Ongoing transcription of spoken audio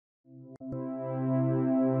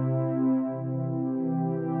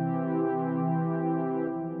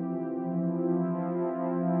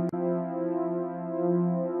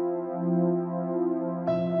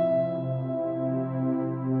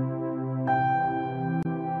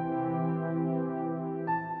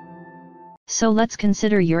So let's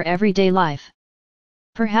consider your everyday life.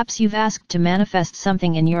 Perhaps you've asked to manifest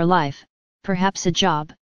something in your life, perhaps a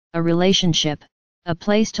job, a relationship, a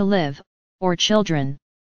place to live, or children.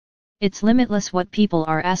 It's limitless what people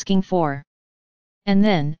are asking for. And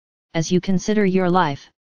then, as you consider your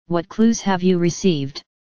life, what clues have you received?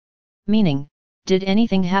 Meaning, did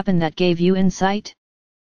anything happen that gave you insight?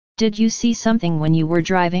 Did you see something when you were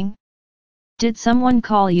driving? Did someone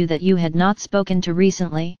call you that you had not spoken to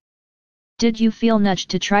recently? Did you feel nudged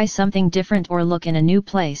to try something different or look in a new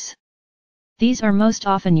place? These are most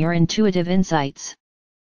often your intuitive insights.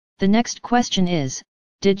 The next question is,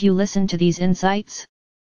 did you listen to these insights?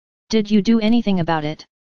 Did you do anything about it?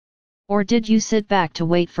 Or did you sit back to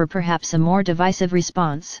wait for perhaps a more divisive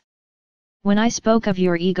response? When I spoke of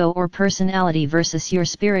your ego or personality versus your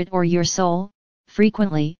spirit or your soul,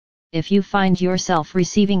 frequently, if you find yourself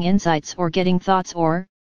receiving insights or getting thoughts or,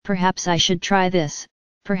 perhaps I should try this,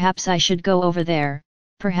 perhaps I should go over there,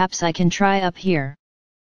 perhaps I can try up here.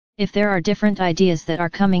 If there are different ideas that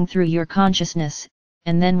are coming through your consciousness,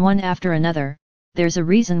 and then one after another, there's a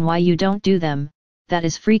reason why you don't do them, that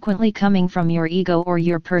is frequently coming from your ego or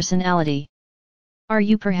your personality. Are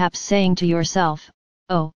you perhaps saying to yourself,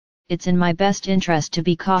 oh, it's in my best interest to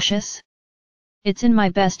be cautious? It's in my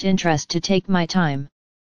best interest to take my time.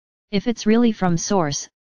 If it's really from source,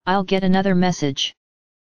 I'll get another message.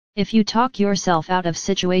 If you talk yourself out of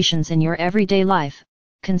situations in your everyday life,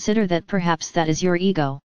 consider that perhaps that is your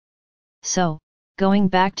ego. So, going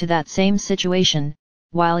back to that same situation,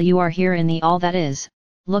 while you are here in the all that is,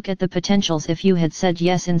 look at the potentials if you had said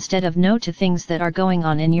yes instead of no to things that are going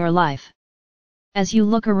on in your life. As you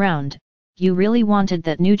look around, you really wanted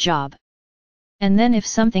that new job. And then if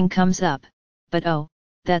something comes up, but oh,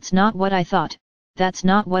 that's not what I thought, that's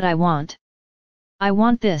not what I want. I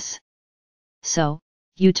want this. So,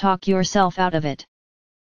 you talk yourself out of it.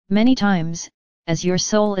 Many times, as your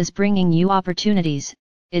soul is bringing you opportunities,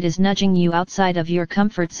 it is nudging you outside of your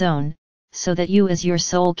comfort zone, so that you as your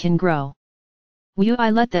soul can grow. Will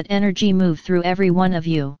I let that energy move through every one of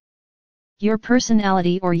you? Your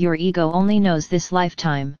personality or your ego only knows this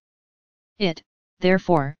lifetime. It,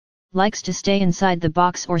 therefore, likes to stay inside the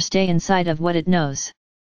box or stay inside of what it knows.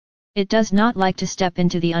 It does not like to step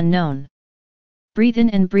into the unknown. Breathe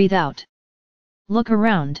in and breathe out. Look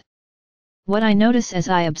around. What I notice as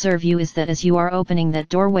I observe you is that as you are opening that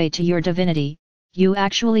doorway to your divinity, you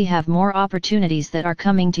actually have more opportunities that are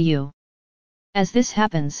coming to you. As this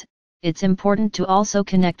happens, it's important to also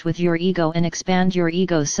connect with your ego and expand your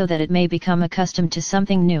ego so that it may become accustomed to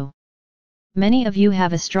something new. Many of you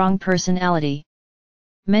have a strong personality.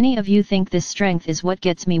 Many of you think this strength is what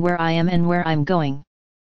gets me where I am and where I'm going.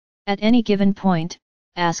 At any given point,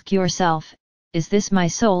 ask yourself, is this my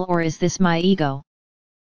soul or is this my ego?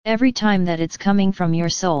 Every time that it's coming from your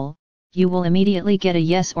soul, you will immediately get a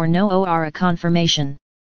yes or no or a confirmation.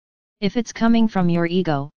 If it's coming from your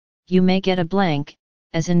ego, you may get a blank,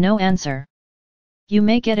 as in no answer. You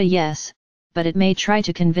may get a yes, but it may try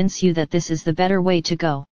to convince you that this is the better way to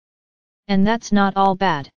go. And that's not all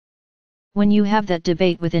bad. When you have that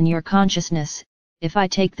debate within your consciousness, if I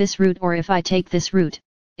take this route or if I take this route,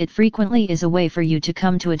 it frequently is a way for you to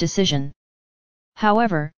come to a decision.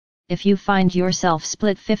 However, if you find yourself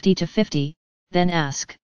split 50-50, then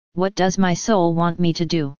ask, what does my soul want me to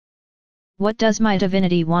do? What does my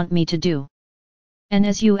divinity want me to do? And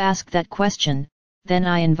as you ask that question, then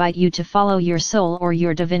I invite you to follow your soul or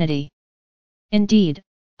your divinity. Indeed,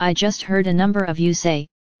 I just heard a number of you say,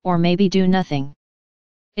 or maybe do nothing.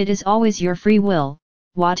 It is always your free will,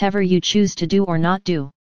 whatever you choose to do or not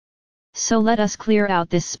do. So let us clear out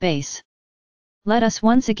this space. Let us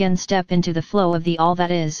once again step into the flow of the all that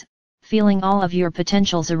is, feeling all of your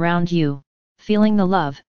potentials around you, feeling the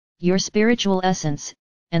love, your spiritual essence,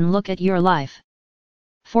 and look at your life.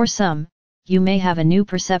 For some, you may have a new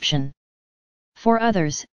perception. For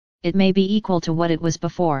others, it may be equal to what it was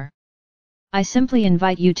before. I simply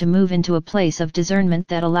invite you to move into a place of discernment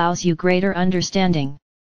that allows you greater understanding.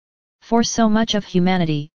 For so much of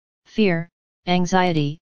humanity, fear,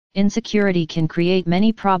 anxiety, insecurity can create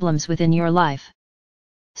many problems within your life.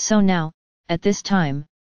 So now, at this time,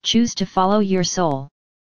 choose to follow your soul.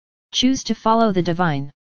 Choose to follow the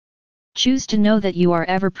divine. Choose to know that you are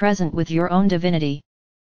ever present with your own divinity.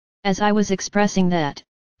 As I was expressing that,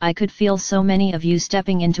 I could feel so many of you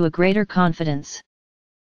stepping into a greater confidence.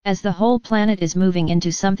 As the whole planet is moving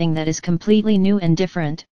into something that is completely new and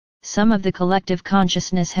different, some of the collective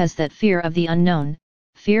consciousness has that fear of the unknown,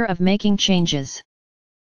 fear of making changes.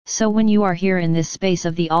 So when you are here in this space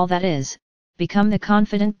of the all that is, become the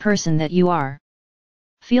confident person that you are.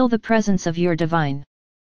 Feel the presence of your divine.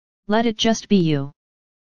 Let it just be you.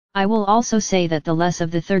 I will also say that the less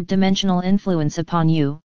of the third-dimensional influence upon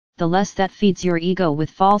you, the less that feeds your ego with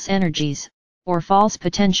false energies, or false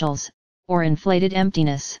potentials, or inflated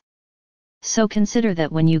emptiness. So consider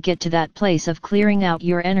that when you get to that place of clearing out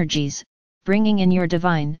your energies, bringing in your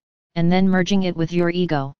divine, and then merging it with your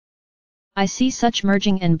ego. I see such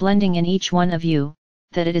merging and blending in each one of you,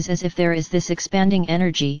 that it is as if there is this expanding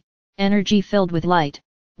energy filled with light,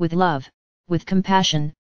 with love, with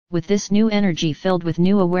compassion, with this new energy filled with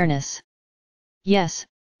new awareness. Yes,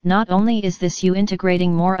 not only is this you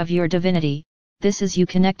integrating more of your divinity, this is you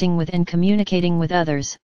connecting with and communicating with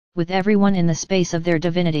others, with everyone in the space of their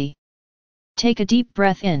divinity. Take a deep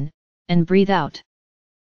breath in, and breathe out.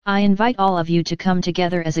 I invite all of you to come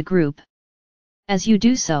together as a group. As you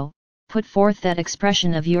do so, put forth that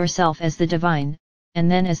expression of yourself as the divine,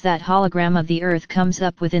 and then as that hologram of the earth comes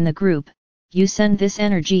up within the group, you send this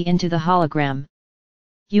energy into the hologram.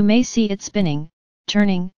 You may see it spinning,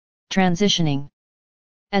 turning, transitioning.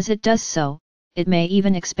 As it does so, it may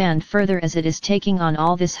even expand further as it is taking on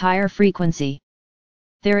all this higher frequency.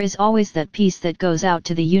 There is always that piece that goes out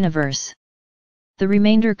to the universe. The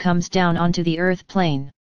remainder comes down onto the earth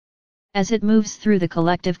plane. As it moves through the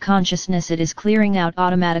collective consciousness, it is clearing out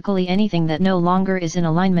automatically anything that no longer is in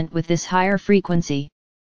alignment with this higher frequency.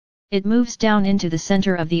 It moves down into the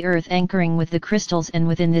center of the earth, anchoring with the crystals and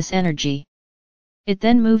within this energy. It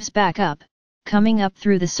then moves back up, coming up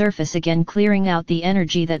through the surface again, clearing out the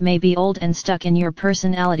energy that may be old and stuck in your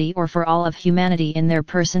personality or for all of humanity in their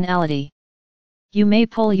personality. You may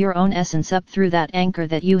pull your own essence up through that anchor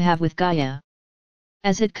that you have with Gaia.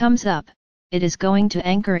 As it comes up, it is going to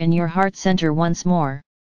anchor in your heart center once more.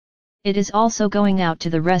 It is also going out to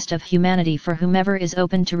the rest of humanity for whomever is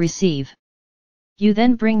open to receive. You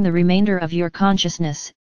then bring the remainder of your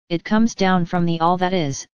consciousness, it comes down from the all that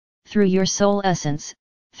is, through your soul essence,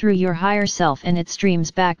 through your higher self, and it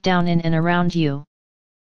streams back down in and around you.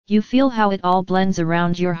 You feel how it all blends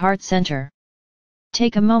around your heart center.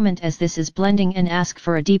 Take a moment as this is blending and ask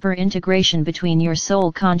for a deeper integration between your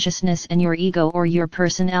soul consciousness and your ego or your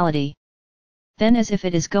personality. Then, as if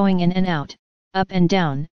it is going in and out, up and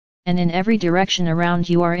down, and in every direction around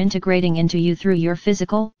you, are integrating into you through your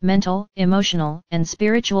physical, mental, emotional, and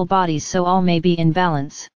spiritual bodies, so all may be in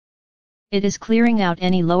balance. It is clearing out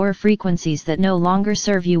any lower frequencies that no longer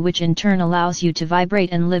serve you, which in turn allows you to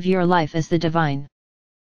vibrate and live your life as the divine.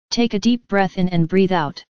 Take a deep breath in and breathe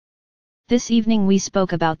out. This evening we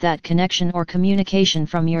spoke about that connection or communication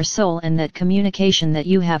from your soul, and that communication that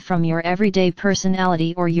you have from your everyday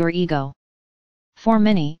personality or your ego. For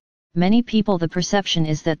many people the perception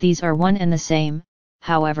is that these are one and the same,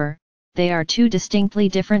 however, they are two distinctly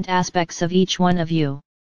different aspects of each one of you.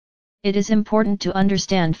 It is important to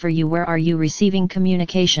understand for you, where are you receiving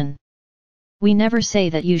communication? We never say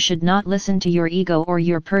that you should not listen to your ego or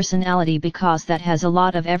your personality, because that has a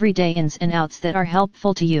lot of everyday ins and outs that are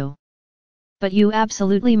helpful to you. But you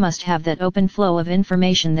absolutely must have that open flow of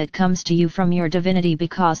information that comes to you from your divinity,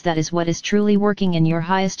 because that is what is truly working in your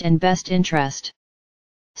highest and best interest.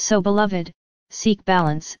 So beloved, seek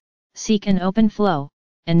balance, seek an open flow,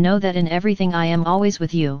 and know that in everything I am always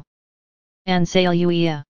with you. And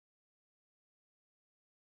Alleluia.